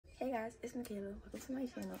guys, it's Makayla. Welcome to my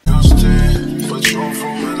channel.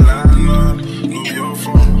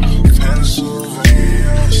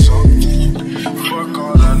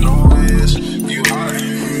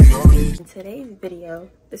 In today's video,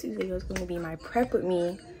 this video is going to be my prep with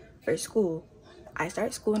me for school. I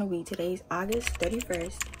start school in a week. Today's August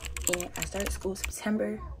 31st, and I started school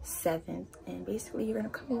September 7th. And basically, you're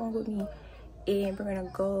going to come along with me, and we're going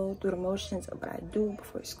to go through the motions of what I do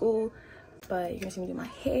before school. But you're gonna see me do my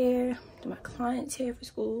hair, do my client's hair for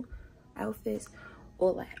school, outfits,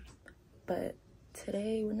 all that. But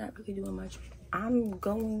today we're not really doing much. I'm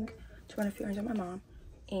going to run a few errands with my mom,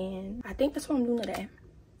 and I think that's what I'm doing today.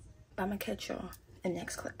 But I'm gonna catch y'all in the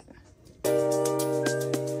next clip.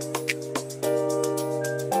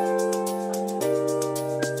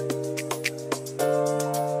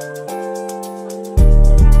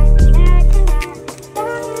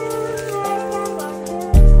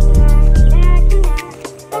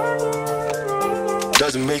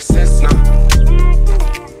 Doesn't make sense now.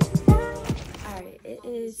 Alright, it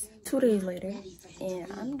is 2 days later,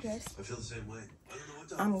 and I'm dressed. I feel the same way.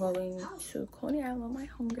 I'm going to Coney Island with my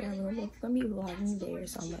homegirl. We're gonna be vlogging there,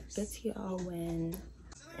 so I'm gonna get to y'all when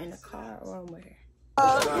in the car or on where.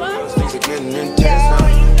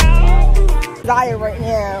 Zaya right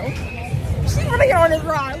now. She's really on this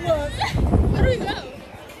ride. Look. Where do we go?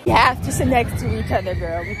 We have to sit next to each other,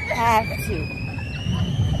 girl. We have to.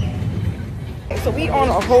 So we on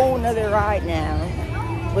a whole nother ride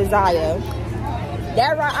now with Zaya.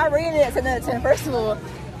 That ride, I rated it to another 10. First of all,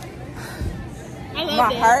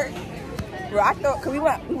 my heart, bro, I thought, cause we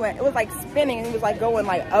went, it was like spinning, and it was like going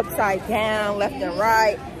like upside down, left and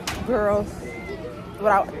right. Girl,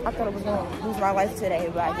 but I thought it was gonna lose my life today,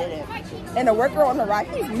 but I didn't. And the worker on the ride,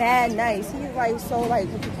 he's mad nice. He's like so like,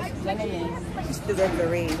 he just deserves a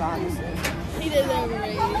raise, honestly. He deserves a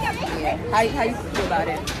raise. Yeah. How you feel about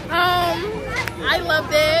it? I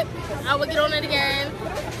loved it. I would get on it again.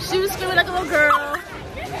 She was screaming like a little girl.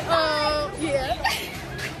 Yeah.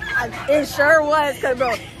 It sure was, cause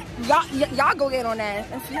bro, y'all go get on that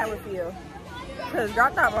and see how it feel. Cause y'all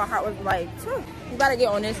thought my heart was like, you gotta get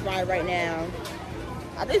on this ride right now.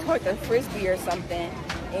 I think it's called the Frisbee or something,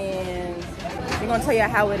 and we're gonna tell you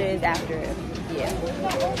how it is after it. Yeah.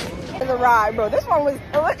 It's a ride, bro. This one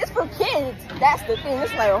it's for kids. That's the thing.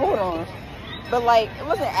 It's like, hold on. But like, it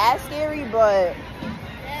wasn't as scary, but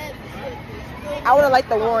I would have liked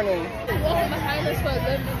the warning.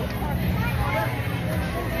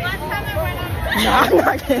 No, I'm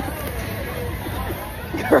not kidding.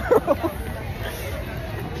 Girl.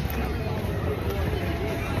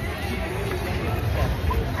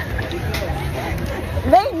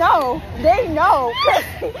 They know.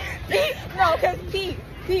 Cause Pete,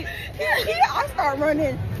 I start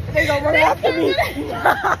running, they gonna run after me. If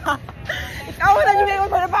I would have knew they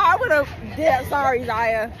was running by, I would have. Yeah, sorry,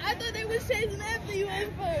 Zaya. I thought they was chasing after you at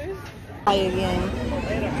first. Hi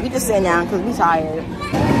again. We just sitting down because we tired.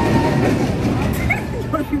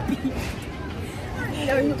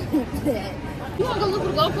 You wanna go look at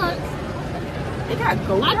the go-kart? They got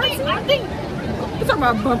go-karts? I think We're talking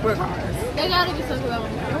about bumper cars. they gotta be something about them.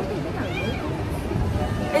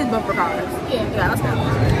 It's bumper cars. Yeah, let's go. I'm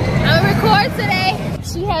gonna record today.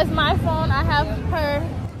 She has my phone. I have her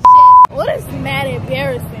shit. What is mad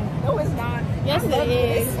embarrassing? No, it's not. Yes, it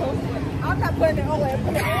is. I'm not putting it on.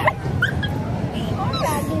 I'm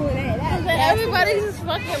not doing that. Everybody's just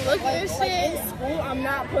fucking looking and shit. In school, I'm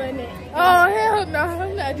not putting it. Oh, hell no.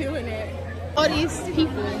 I'm not doing it. All these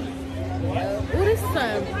people. What is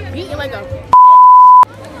some beating like a...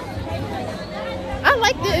 I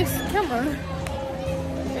like this camera.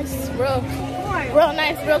 It's real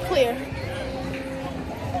nice, real clear.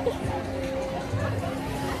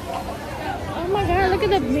 Oh my god, look at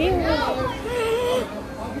the mirror.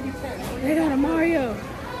 They got a Mario.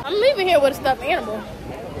 I'm leaving here with a stuffed animal.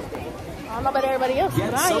 I don't know about everybody else,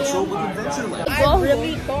 but I am. I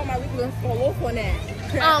really thought my week was fall off on that.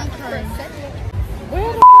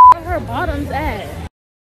 Where the f are her bottoms at?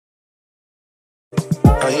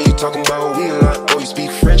 I hear you talking about we like, oh, you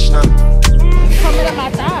speak French now. Coming up my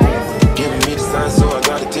thighs. Giving me the sign, so I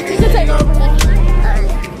gotta take it. Take over.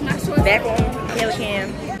 Alright. Back on Kayla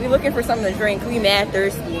Cam. We looking for something to drink. We mad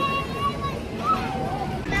thirsty.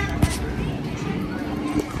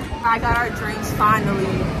 I got our drinks finally.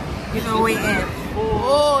 We've been waiting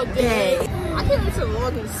all day. I can't wait to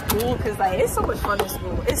vlog in school because like it's so much fun in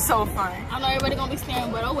school. It's so fun. I know everybody gonna be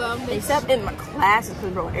staring, but oh well. Except in my classes,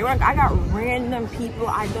 because bro, I got random people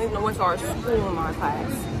I don't even know what's our school in my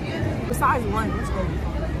class. Besides one, it's gonna be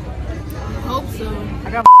fun. I hope so. I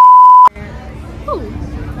got Ooh.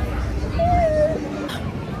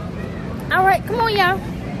 All right, come on, y'all.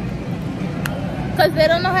 Because they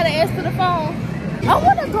don't know how to answer the phone. I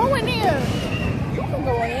want to go in there. You can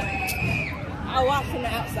go in. I'll watch from the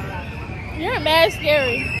outside. You're mad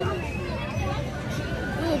scary.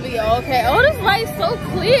 We'll be okay. Oh, this light's so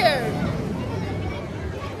clear.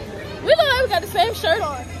 We look like we got the same shirt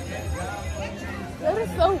on. That is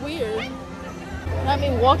so weird. Not me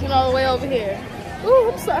walking all the way over here.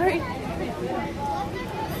 Ooh, I'm sorry.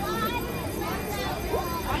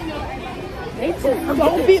 They just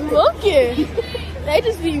don't be looking. They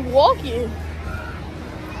just be walking.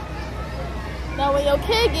 Now when your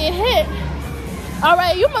kid get hit, all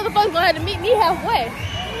right, you motherfuckers gonna have to meet me halfway.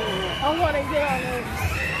 I wanna get on it.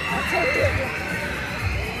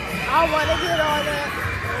 I wanna get on it.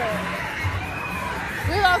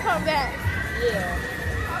 We gonna come back.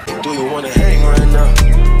 Yeah. Do you wanna hang right now?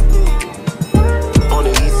 On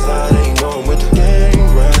the east side, ain't going with the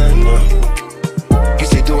gang right now. You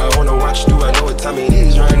say, do I wanna watch? Do I know what time it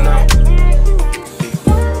is right now?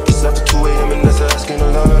 It's after 2 a.m. and that's asking a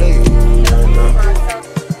lot of you right now.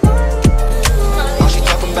 All she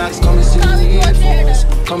talking about is come and see me for us.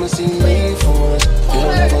 Come and see me for us. You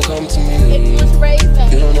don't ever come to me.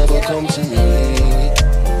 You don't ever come to me.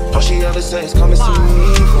 All she ever says, come and see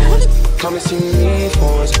me for us. Come and see me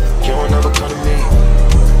for us. You don't ever come to me.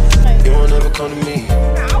 You don't ever come to me.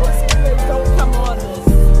 Don't come on us.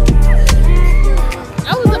 I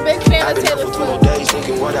was a big fan I've of been Taylor up for 2 more Swift. days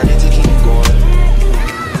thinking what I did to keep going.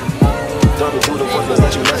 Double through the voices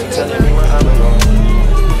that you left telling me where I belong.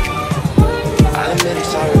 I admit it's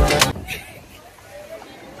sorry.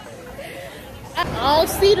 I don't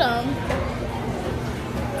see them.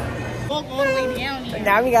 Walk all the way down here.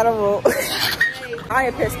 Now we gotta roll. I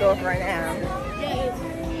am pissed off right now. Yes.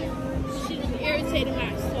 She was irritating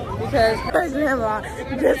my soul. Because her grandma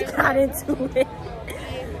just got into it.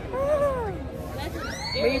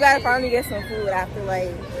 But you gotta finally get some food after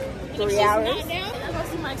like 3 hours. Not down, I'm gonna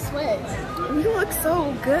see my sweat. You look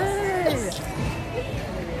so good.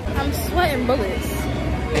 I'm sweating bullets.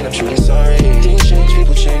 And I'm truly sorry. Things change,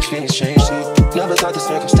 people change, feelings change too. Never thought the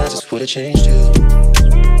circumstances would have changed you.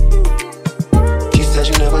 You said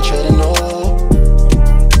you never traded no.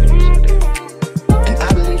 And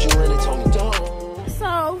I believed you when they told me don't.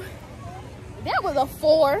 So, that was a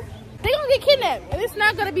 4. They gonna get kidnapped, and it's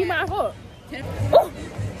not gonna be my fault. Oh.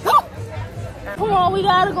 Oh. Come on, we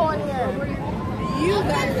gotta go in here. You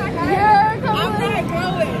gotta go. You're coming.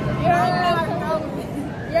 I'm not going.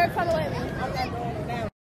 You're coming with me. I'm not going now.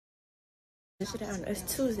 It's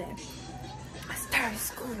Tuesday. I start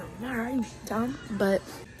school tomorrow. You dumb. But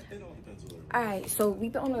alright, so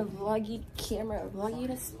we've been on a vloggy camera, vloggy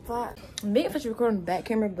the spot. Maybe if I should record on the back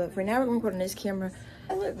camera, but for now we're gonna record on this camera.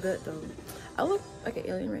 I look good though. I look like an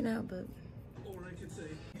alien right now,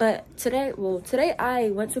 but today I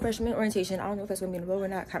went to freshman orientation. I don't know if that's gonna be in the vlog or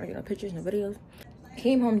not. Can't get no pictures, no videos.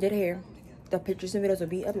 Came home, did hair. The pictures and videos will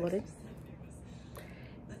be uploaded.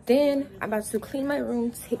 Then I'm about to clean my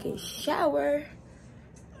room, take a shower,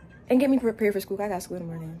 and get me prepared for school. I got school in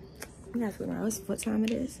the morning. I got school tomorrow. What time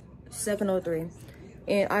it is? 7:03,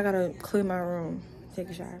 and I gotta clean my room, take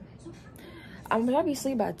a shower. I'm gonna be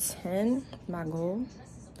asleep by 10, my goal.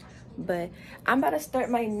 But I'm about to start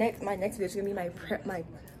my next video. It's gonna be my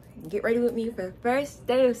get ready with me for the first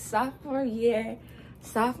day of sophomore year,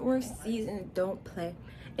 sophomore season. Don't play,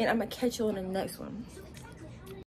 and I'm gonna catch you on the next one.